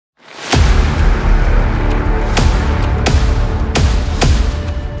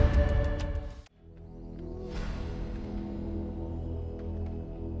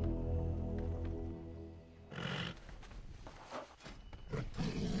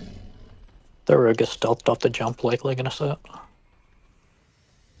The rogue is stealthed off the jump, likely gonna set.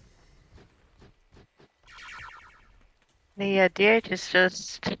 The DH is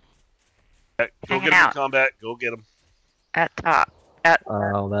just Go hanging get him in out combat. Go get him. at top. At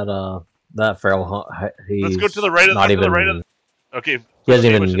that feral he's Let's go to the right of not to even. the right of. Okay. He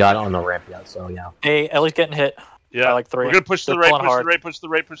hasn't push even it. got on the ramp yet, so yeah. Hey, Ellie's getting hit. Yeah, by like 3. we're gonna push to the They're right. pulling Push to hard. the right. Push to the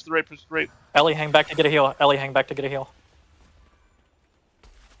right. Push to the right. Push to the right. Push to the right. Ellie, hang back to get a heal. Ellie, hang back to get a heal.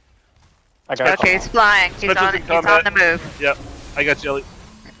 I got okay, he's flying. He's on the move. Yep, I got you, Ellie.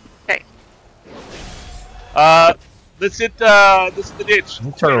 Okay. Let's hit the ditch.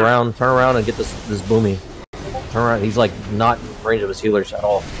 Turn around and get this boomy. Turn around. He's like not in range of his healers at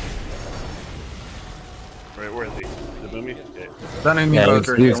all. Right, where is he? The boomy? Okay. Stunning me both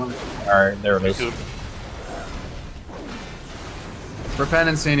are healing. Alright, there it is. Repent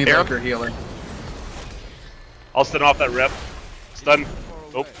and Sandy both are healing. I'll stun off that rep. Stun.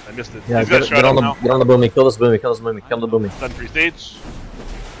 Oh, I missed it. Yeah, He's got a shot on the now. get on the boomy. Kill this boomy. Kill this boomy. Kill the boomy. Stun free stage.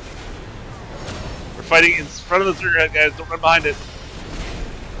 We're fighting in front of the Zerg head, guys. Don't run behind it.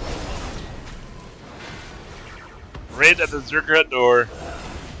 Right at the Zerg hut door.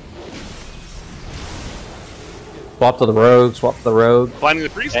 Swap to the rogue. Swap to the rogue. Finding the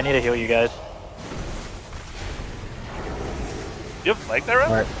priest. I need to heal you guys. You have flag there, right?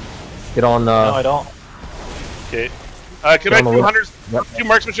 Alright. Get on. No, I don't. Okay. Can I do hunters? Yep. 2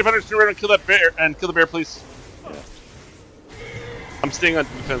 marksmanship hunters turn around and kill that bear and kill the bear, please. Yeah. I'm staying on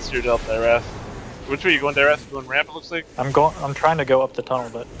defense here, Dirath. Which way are you going, Dirath? You going ramp? It looks like. I'm trying to go up the tunnel,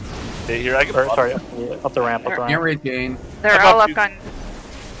 but. Okay, here I can. Sorry, up the ramp. Up the ramp. Can't regain. They're all up on.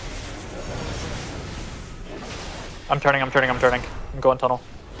 I'm turning. I'm going tunnel.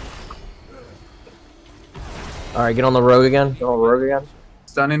 Alright, get on the rogue again. Get on the rogue again.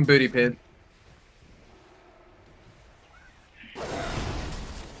 Stunning booty pit.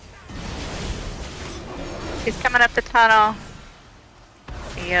 He's coming up the tunnel.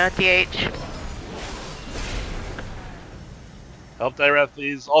 The DH. Help Dirath,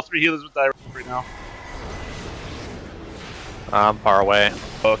 please. All 3 healers with Dirath right now. I'm far away.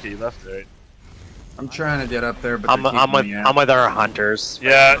 Oh, okay, you left, right? I'm trying to get up there, but I'm with our hunters.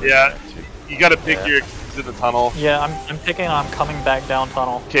 Yeah. You gotta pick your in the tunnel. Yeah, I'm picking. I'm coming back down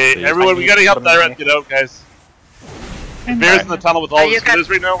tunnel. Okay, everyone, we gotta help Dirath get out, guys. The bear's in the tunnel with all the healers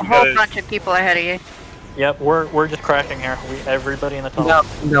right now. A whole bunch of people ahead of you. Yep, we're just crashing here. Everybody in the tunnel.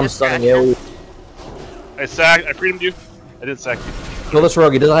 I'm stunning you. I freedomed you. I didn't sack you. Kill this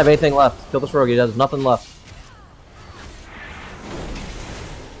rogue. He doesn't have anything left. Kill this rogue. He has nothing left.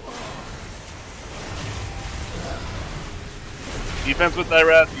 Defense with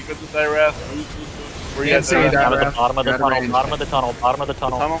Dirath. Where you at, Dirath? Bottom of the tunnel. Bottom of the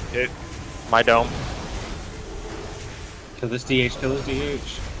tunnel. Okay. My dome. Kill this DH. Kill this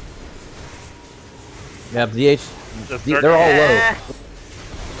DH. Yeah, DH. They're all low.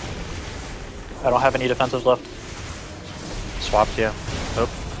 I don't have any defensives left. Swapped you. Oh.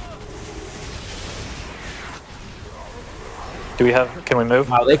 Do we have? Can we move?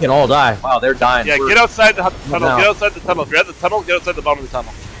 Wow, they can all die. Wow, they're dying. Yeah, get outside the tunnel. Get outside the tunnel. Grab the tunnel. Get outside the bottom of the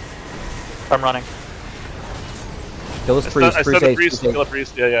tunnel. I'm running. Kill this priest. I stunned the priest. Kill the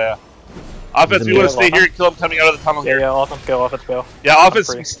priest. Yeah. Offense, we want to stay here and kill them coming out of the tunnel here. Yeah, offense go. Yeah,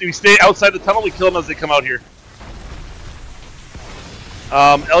 offense, we stay outside the tunnel. We kill them as they come out here.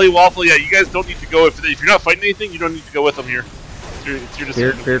 Ellie Waffle, yeah, you guys don't need to go if you're not fighting anything. You don't need to go with them here. It's your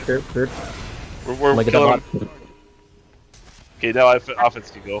decision. Feared. We're killing them. Okay, now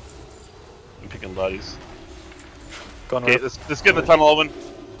offense can go. I'm picking bodies. Okay, let's get in the tunnel, Owen.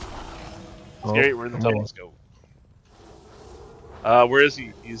 Scary, we're in the tunnel. Let's go. Where is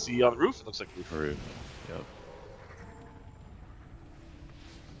he? Is he on the roof? It looks like roof.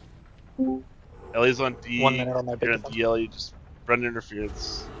 Yep. Ellie's on D. 1 minute on my You're on D, Ellie. Just run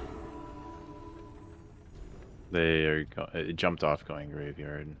interference. They are it jumped off going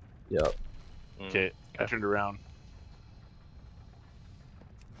graveyard. Yep. Okay, I turned around.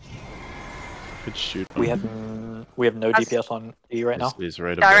 Could shoot. We have no DPS on D right now. He's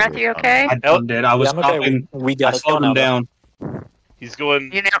right Dirath, above you okay? I'm dead. I was okay. We got I slowed him down. He's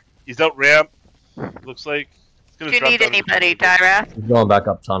going. You know. He's out ramp. Looks like. Do you need anybody, Dirath? He's going back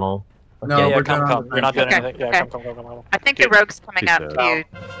up tunnel. No, yeah, we're come. You're not doing anything. Yeah, okay. Come. I think the rogue's coming up to you,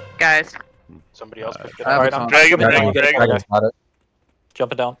 guys. Somebody else picked it I have up. a tunnel. Dragon.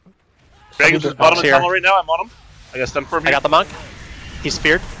 Jumping down. Dragon's just bottom of the tunnel right now. I'm on him. I got stun for him. I got the monk. He's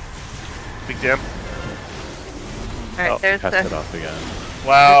speared. Big jam. Alright, there's Passed it the off again.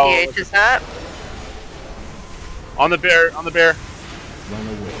 Wow. DH is up. On the bear. Run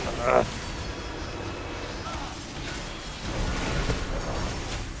away.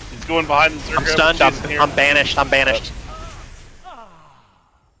 He's going behind the Zerker. I'm stunned. I'm banished. I'm banished.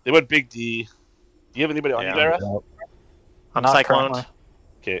 They went big D. Do you have anybody on you there? I'm Not cycloned. currently.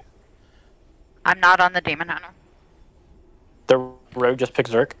 Okay. I'm not on the Demon Hunter. The rogue just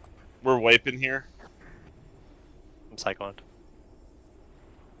picked Zerk. We're wiping here. I'm cycloned.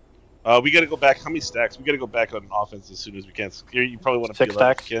 We gotta go back. How many stacks? We gotta go back on offense as soon as we can. You probably want to 6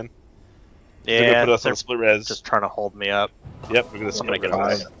 stacks. If you can. Yeah, They're gonna put us on split res. just trying to hold me up. Yep, we're gonna. I'm gonna get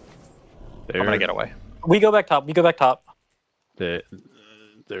away. I'm gonna get away. We go back top. We go back top. Their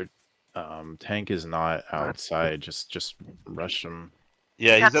tank is not outside. Just rush them.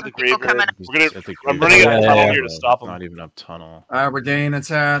 Yeah, Got he's at the some people graveyard. coming. We're At gonna. the I'm graveyard. running a Yeah, tunnel yeah, here to stop him. Not even up tunnel. We're getting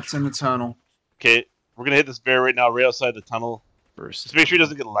attacked in the tunnel. Okay, we're gonna hit this bear right now, right outside the tunnel. First. Just make sure he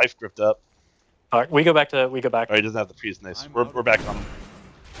doesn't get life gripped up. All right, we go back to. We go back. All right, he doesn't have the priest. Nice. We're back on him.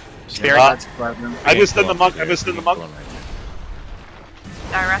 Spirit. That's clever. I missed in the monk. I missed in the monk.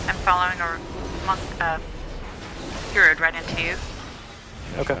 Direct, I'm following a monk, druid right into you.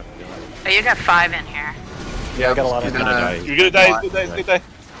 Okay. Oh, you got 5 in here. Yeah, I got a lot of- he's Gonna die. You're gonna die. He's gonna die. He's gonna die.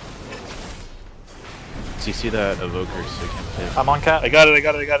 So you see that evoker? So you can't hit. I'm on cat. I got it. I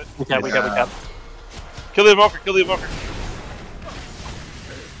got it. I got it. We got. We got. Kill the evoker. Kill the evoker.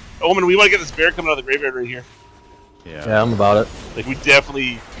 Omen, we want to get this bear coming out of the graveyard right here. Yeah. Yeah, I'm about it. Like we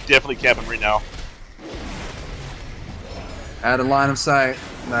definitely camp him right now. Out of line of sight.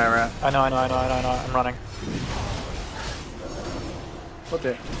 Naira. I know. I'm running.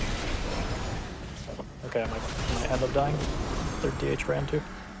 Okay. Okay, I might end up dying. Their DH ran too.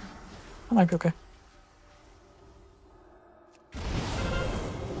 I might be okay.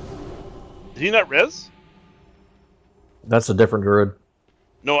 Did he not res? That's a different druid.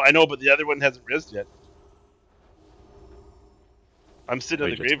 No, I know, but the other one hasn't resed yet. I'm sitting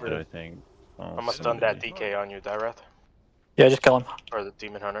We in the just did, I graveyard. think. I must done that DK on you, Direth. Yeah, just kill him. Or the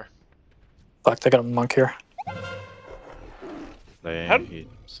Demon Hunter. Fuck, they got a monk here. He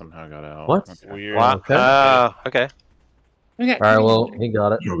somehow got out. What? Okay. Weird. Wow. Okay. All right, well, he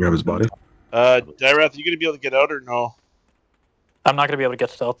got it. Go grab his body. Dyrath, you gonna be able to get out or no? I'm not gonna be able to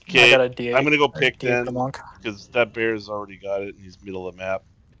get stealth. I Okay, got a DH. I'm gonna go pick DH then, the monk. because that bear's already got it and he's middle of the map.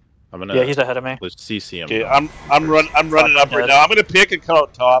 I'm gonna. Yeah, he's ahead of me. Let's CC him. Okay, down I'm first. running up right now. I'm gonna pick and cut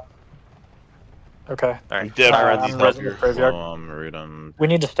out top. Okay. Alright. Definitely I'm help resing here. the graveyard. Root him. We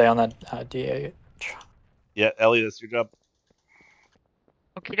need to stay on that DH. Yeah, Ellie, that's your job.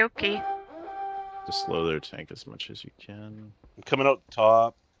 Okie dokie. Just slow their tank as much as you can. I'm coming out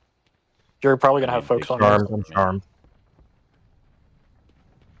top. You're probably gonna have folks on Charmed. me. I'm charmed.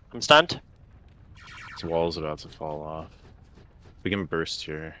 I'm stunned. His wall's about to fall off. We can burst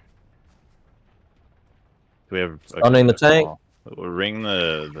here. Do we have a Stunning the tank. wall? We'll ring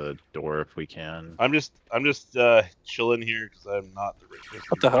the door if we can. I'm just chilling here because I'm not the right person.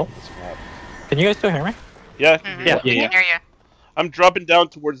 What the hell? for this map. Can you guys still hear me? Yeah, Mhm. Yeah. We can hear you. I'm dropping down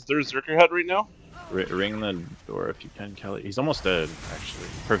towards their Zerker hut right now. Ring the door if you can, Kelly. He's almost dead, actually.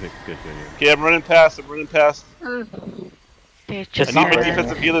 Perfect. Good. Okay, I'm running past. They I just need my Alright.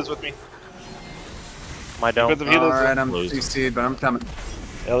 defensive healers with me. My dome. Defensive healers. Alright, I'm Close. CC'd, but I'm coming.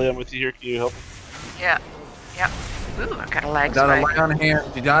 Ellie, I'm with you here. Can you help? Yeah. Yep. Ooh, I got a lag Got a spike. lay on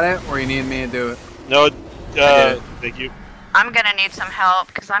hand. You got it, or you need me to do it? No, did. thank you. I'm gonna need some help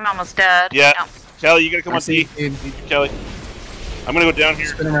because I'm almost dead. Yeah. No. Kelly, you gotta come I'm on D. CC'd. Kelly. I'm gonna go down here.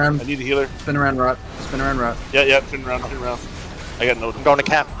 Spin around. I need a healer. Spin around, rot. Spin around, rot. Yeah, turn around. I got no. I'm going to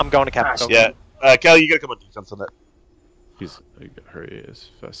cap. I'm going to cap. Go. Yeah, Kelly, you gotta come on defense on that. He's hurry as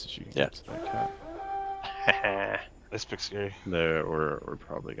fast as you can Yeah. get to that cat. This pick's scary. There, we're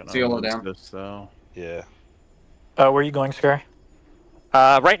probably gonna Seal it lose down. this though. Yeah. Where are you going, Scary?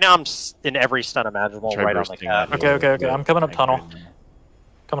 Right now I'm in every stun imaginable Try right on the bursting cap. that Okay, door. I'm coming up Tank tunnel. right now.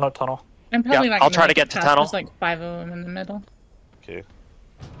 Coming out tunnel. I'm probably Yeah, not I'll gonna try to make get it to past. tunnel. There's like 5 of them in the middle. Okay.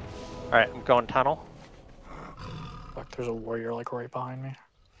 Alright, I'm going tunnel. Fuck, there's a warrior like right behind me.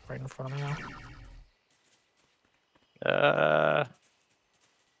 Right in front of me now.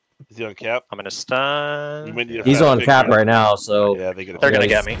 Is he on cap? I'm gonna stun. You might need a He's fast on pick cap here. right now, so Yeah, they get They're gonna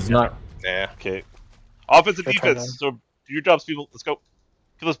he's- get me. He's not. Yeah. Okay. Offensive They're trying defense. So do your jobs, people. Let's go.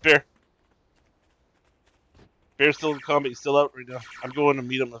 Kill this bear. Bear's still in combat. He's still out right now. I'm going to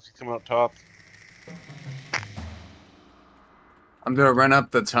meet him if he's coming out top. I'm gonna run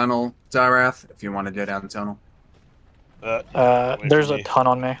up the tunnel, Dyrath, if you want to go down the tunnel. Away There's from a me. ton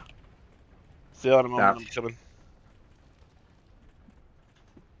on me. Stay on him. Yeah. I'm coming.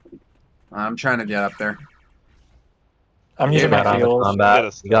 I'm trying to get up there. I'm He using got my out of heals.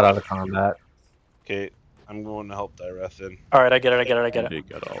 combat. He got out of combat. Okay. I'm going to help Dyrath in. Alright, I get it. They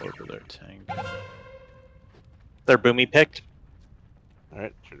got all over their tank. They're boomy picked.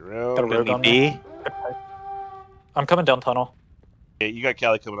 Alright, turn around. Got a rogue on me. I'm coming down tunnel. Okay, you got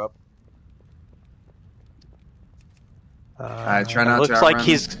Callie coming up. Alright, try not looks to like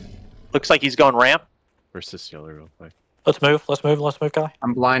outrun. looks like he's going ramp. Where's this yellow real quick? Let's move, guy.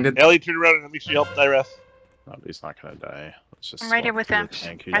 I'm blinded. Ellie, turn around and make sure you help Dyreth. No, but he's not gonna die. Let's just. I'm right here walk with through him. the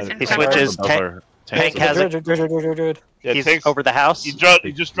tank. That's in He front of us. switches. Tank has it. Good. Yeah, He's tanks. over the house. You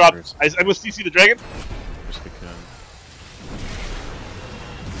just dropped. I was CC the dragon.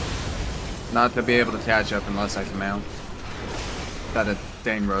 Not to be able to catch up unless I can mount. Got a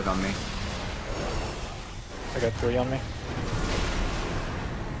dang rogue on me. I got 3 on me.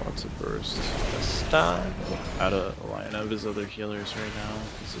 Lots of burst. Stun. Out of line of his other healers right now.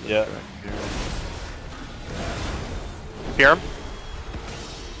 This is Yeah. Fear him.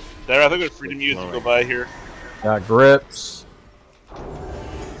 There, I think it's freedom you to go by here. Got grips.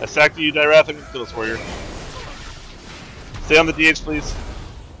 I sacked you, Dyreth. I'm gonna kill this warrior. Stay on the DH, please.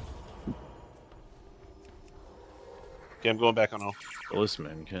 Okay, I'm going back on O.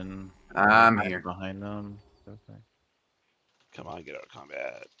 Billisman can. I'm here. Behind them. Okay. Come on, get out of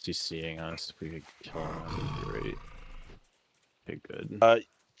combat. He's seeing us. If we could kill him, that would be great. Okay, good.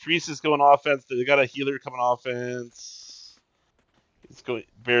 Priest is going offense. They got a healer coming offense. He's going.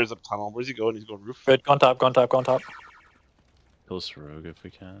 Bears up tunnel. Where's he going? He's going roof. Good, go on top. Kill this rogue if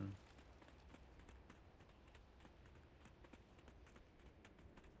we can.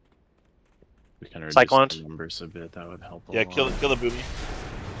 We can reduce Cyclone. the numbers a bit. That would help. Yeah, kill the boomy.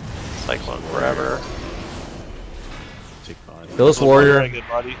 Cyclone forever. Take body. Kill this warrior. Good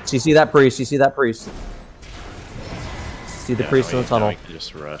body. CC that priest. CC that priest. See the priest in the tunnel. We can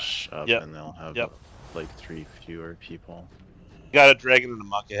just rush up Yep. and they'll have Yep. like 3 fewer people. Got a dragon and a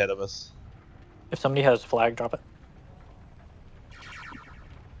muck ahead of us. If somebody has flag, drop it.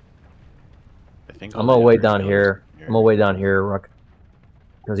 I think I'm gonna wait down here. I'm gonna wait down here, Ruck.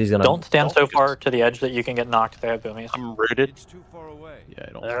 Because he's gonna. Don't stand so far to the edge that you can get knocked. They have boomies. I'm rooted. It's too far away. Yeah,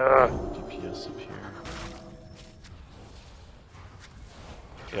 I don't have DPS up here.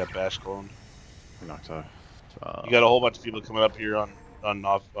 Yeah, bash clone. Knocked off. You got a whole bunch of people coming up here on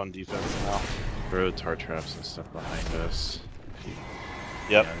defense now. Throw tar traps and stuff behind us. If you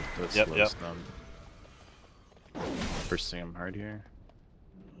Yep. can, that Yep, slows them. Bursting him hard here.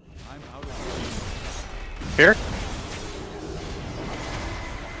 I'm out of Fear.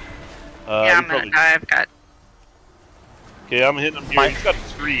 Yeah, I'm gonna die. I've got. Okay, I'm hitting him here. He's got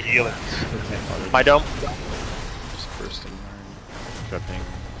 3 healings. My dome. Just bursting hard. Trapping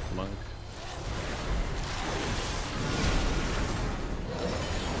monk.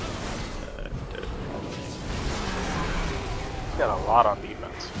 Dead. Got a lot on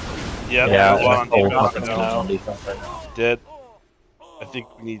defense. Yeah, Yeah, there's one on whole defense. fucking team's on defense right now. Dead. I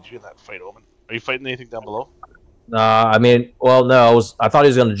think we need you in that fight, Omen. Are you fighting anything down below? I mean, well, no, I thought he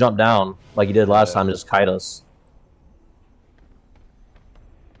was gonna jump down like he did last time and just kite us.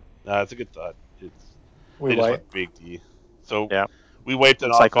 Nah, it's a good thought. They We just wipe. went big D. So Yeah. we wiped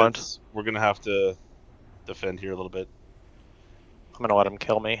an Cyclone. offense. We're gonna have to defend here a little bit. I'm gonna let him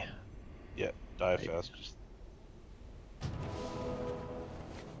kill me. Yeah, die fast. Just...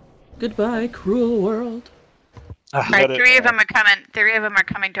 Goodbye, cruel world. Right, it. 3 of them are coming. 3 of them are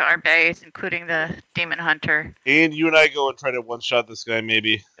coming to our base, including the demon hunter. And you and I go and try to one-shot this guy,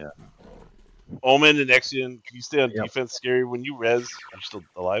 maybe. Yeah. Omen and Exian, can you stay on Yep. defense, Scary? When you res, I'm still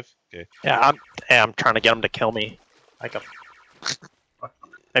alive. Okay. Yeah, I'm trying to get him to kill me. Like a.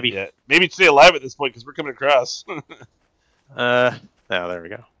 Maybe. Yeah, maybe stay alive at this point because we're coming across. No, there we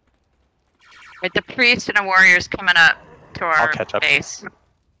go. Right, the priest and a warrior is coming up to I'll our catch up. base.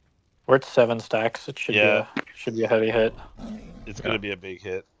 We're at 7 stacks. It should Yeah. be a heavy hit. It's gonna be a big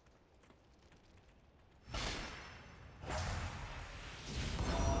hit.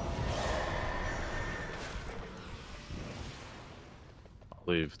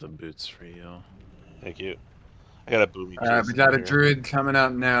 I'll leave the boots for you. Thank you. I got a boomy. We got a druid coming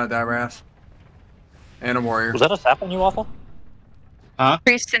up now, Dyreth. And a warrior. Was that a sap on you, Waffle?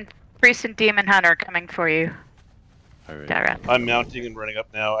 Priest and demon hunter coming for you, Alright. Dara. I'm mounting and running up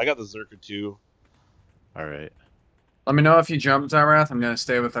now. I got the Zerker too. Alright. Let me know if you jump, Dyreth. I'm gonna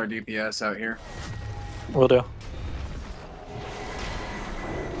stay with our DPS out here. Will do.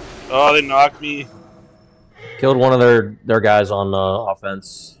 Oh, they knocked me. Killed one of their guys on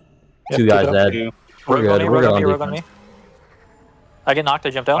offense. Yep, 2 guys keep it up. dead. Rogue We're on good. me, We're rogue good on on me, rogue on me. defense. I get knocked, I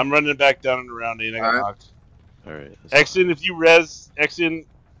jump down. I'm running back down and around and I got Alright. knocked. Alright. Exian, if you res, Exian.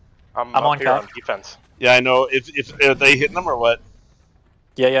 I'm on here cap. on defense. Yeah, I know. If are they hitting them or what?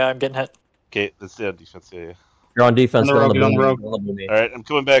 Yeah, I'm getting hit. Okay, let's stay on defense. Yeah. You're on defense. On the They're rogue, on on the rogue. the boomy. All right, I'm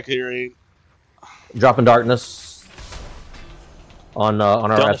coming back here. Dropping darkness. On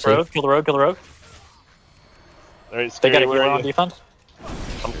our Kill this FC. rogue. Kill the rogue. Kill the rogue. Alright, They Scary, got a where hero are on you? defense.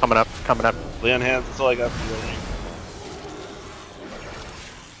 I'm coming up, coming up. Lay on hands, that's all I got for you.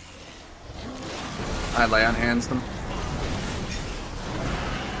 I lay on hands them.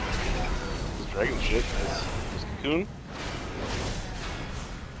 This is dragon shit. This cocoon.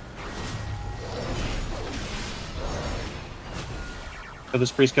 Kill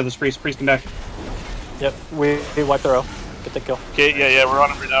this priest, priest come back. Yep, we wiped the row. Get the kill. Okay, yeah, we're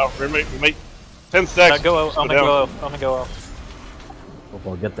on it right now. We might 10 stacks. Go O. I'm gonna go O. I'm gonna go O. Hope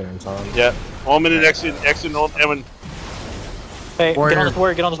I'll get there in time. Yeah. Omen and Exit, Evan. Hey, Warrior. get on this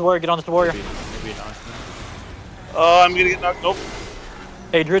warrior. Get on this warrior. Get on this warrior. Maybe not. Oh, I'm gonna get knocked. Nope.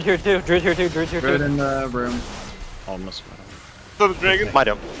 Hey, Druid's here too. Druid's here too. Druid's here Druid too. in the room. Almost. So the dragon. Might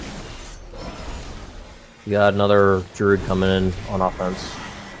have. You got another druid coming in on offense.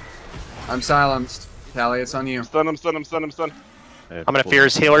 I'm silenced. Tally, it's on you. Stun him. I'm gonna fear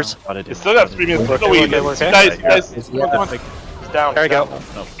his healers. You still got 3 minutes. No, wait, we're okay. guys. He's down. There we go.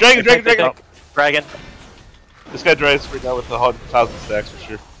 Dragon. Dragon. This guy drives right now with the 1,000 stacks for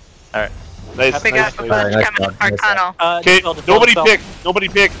sure. Alright. Nice. We got a bunch nice coming job, up our nice tunnel. Okay, Dispel. nobody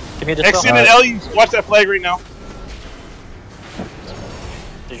pick. Give me a Exit dispel. and Ellie, watch that flag right now.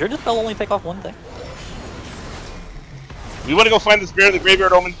 Does your dispel only take off one thing? We want to go find this bear in the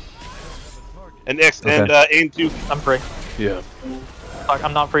graveyard, Omen. And aim 2. I'm free. Yeah. Fuck,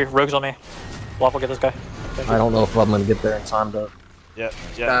 I'm not free. Rogue's on me. Waffle, get this guy. I don't know if I'm gonna get there in time to. Yeah.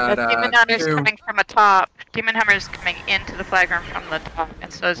 Demon Hunter's two. coming from a top. Demon Hunter's coming into the flag room from the top,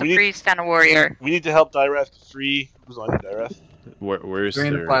 and so is a We need- priest and a warrior. We need to help Dyrath free. Who's on you, Dyrath? Where's Three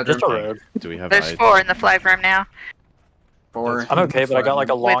in the their... flag Just a room. rogue. Do we have There's eyes? 4 in the flag room now. 4. I'm okay, but I got like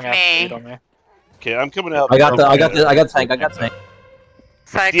a long ass me. speed on me. Okay, I'm coming out. I got tank.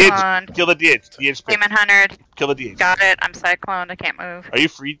 Cyclone. Kill the DH. DH quick. Demon Hunter. Kill the DH. Got it. I'm cycloned. I can't move. Are you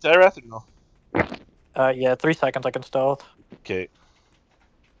free, Dyrath, or no? Yeah, 3 seconds I can stealth. Okay.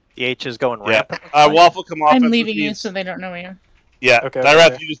 The H is going Yeah. rampant. Waffle, come off. I'm leaving you so they don't know you. Yeah. Okay,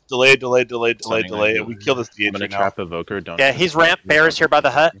 Dyrath, okay. you just delay, Stunning and we kill this DH I'm gonna right now. trap Evoker. Don't. Yeah, he's ramp. Bear's here by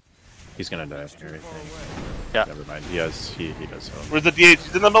the hut. He's gonna die here, I think. Yeah. Never mind. He does. He does. Where's the DH?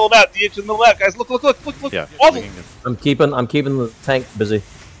 He's in the middle of that. DH in the middle of that, guys. Look. Yeah. Waffle. I'm keeping the tank busy.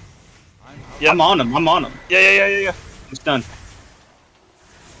 Yeah. I'm on him. Yeah. He's done.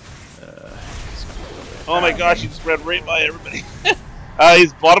 Oh my gosh, he just ran right by everybody.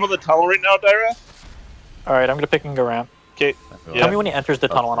 He's bottom of the tunnel right now, Dyrath. Alright, I'm gonna pick and go ramp. Okay. Tell me when he enters the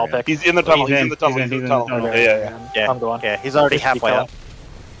tunnel and I'll pick. He's in the tunnel. He's He's in in. the tunnel. He's He's in. in the tunnel. He's in. Yeah. Yeah. I'm going. Yeah, he's already Just keep halfway going.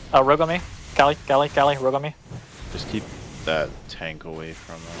 up. Rogue on me. Callie, rogue on me. Just keep that tank away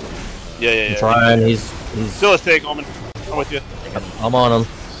from him. Yeah. I'm trying. He's. Still a stake, Omen. I'm with you. I'm on him.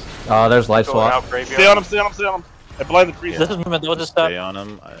 There's life swap. Stay on him. I blind the priest. This is movement, that was a step. Stay on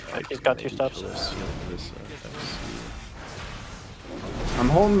him. He's got 2 steps. I'm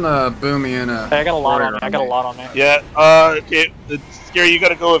holding the boomy in a. Hey, I got a lot on me. Yeah. Okay. It's scary. You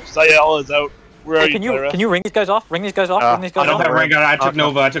gotta go if Sayel is out. Where are Hey, you? can you ring these guys off? Ring these guys off. I I took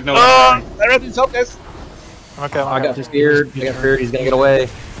Nova. Dyrath needs help, guys. Okay, I got feared. He's gonna get away.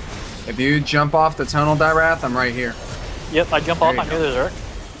 If you jump off the tunnel, Dyrath, I'm right here. Yep, I jump off. There I you knew there's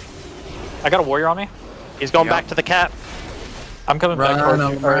Zerk. I got a warrior on me. He's going Yep. back to the cat. I'm coming back Run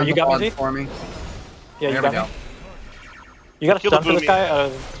towards you. Or, you got me, Z? for me. Yeah, you There got we go. me. You got a Kill the stun for this boomy.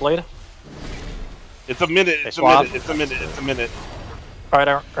 guy, blade? It's a minute. It's a minute.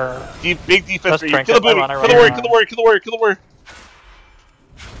 Alright, Big defense Let's for you. crank Kill the it. booty. I run, I Kill the run. warrior. Kill the warrior.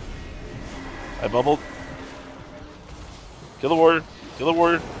 I bubbled. Kill the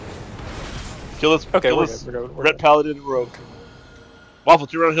warrior. Kill this. Okay, kill we're this good, we're red good. paladin and rogue. Waffle,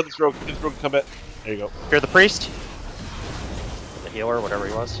 turn around, hit this rogue. Come back. There you go. You're the priest. The healer, whatever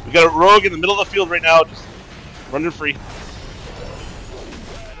he was. We got a rogue in the middle of the field right now, just running free.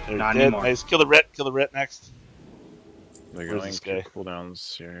 They're Not dead. anymore. Nice. Kill the ret next. They're Where's going this to guy?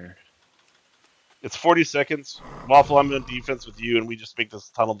 cooldowns here. It's 40 seconds. Waffle, I'm on defense with you, and we just make this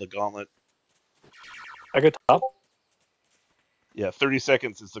tunnel the gauntlet. I go top. Yeah, 30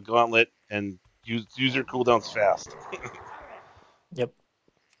 seconds is the gauntlet, and use your cooldowns fast. Yep.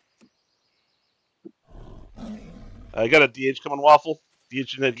 I got a DH coming, Waffle.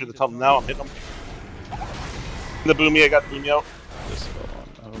 DH in the tunnel now. I'm hitting him. The boomy, I got the boomy out. This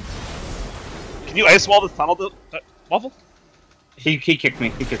one. Can you ice wall this tunnel, Waffle? He kicked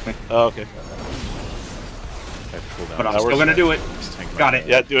me. Oh, okay. Okay, cooldown. But I'm That still works. gonna do it. Just tank Got my- it.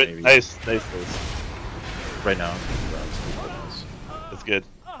 Yeah, do it. maybe. Nice. Right now. cooldowns. That's good.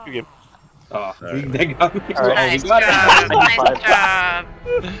 Good game. Oh, Alright. they got me. Alright. Nice We got job. it. Nice job.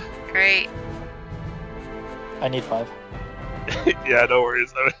 Great. I need 5. Yeah, no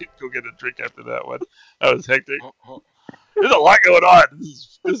worries. I might go get a drink after that one. That was hectic. There's a lot going on.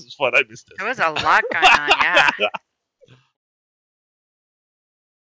 This is fun. I missed it. There was a lot going on, yeah.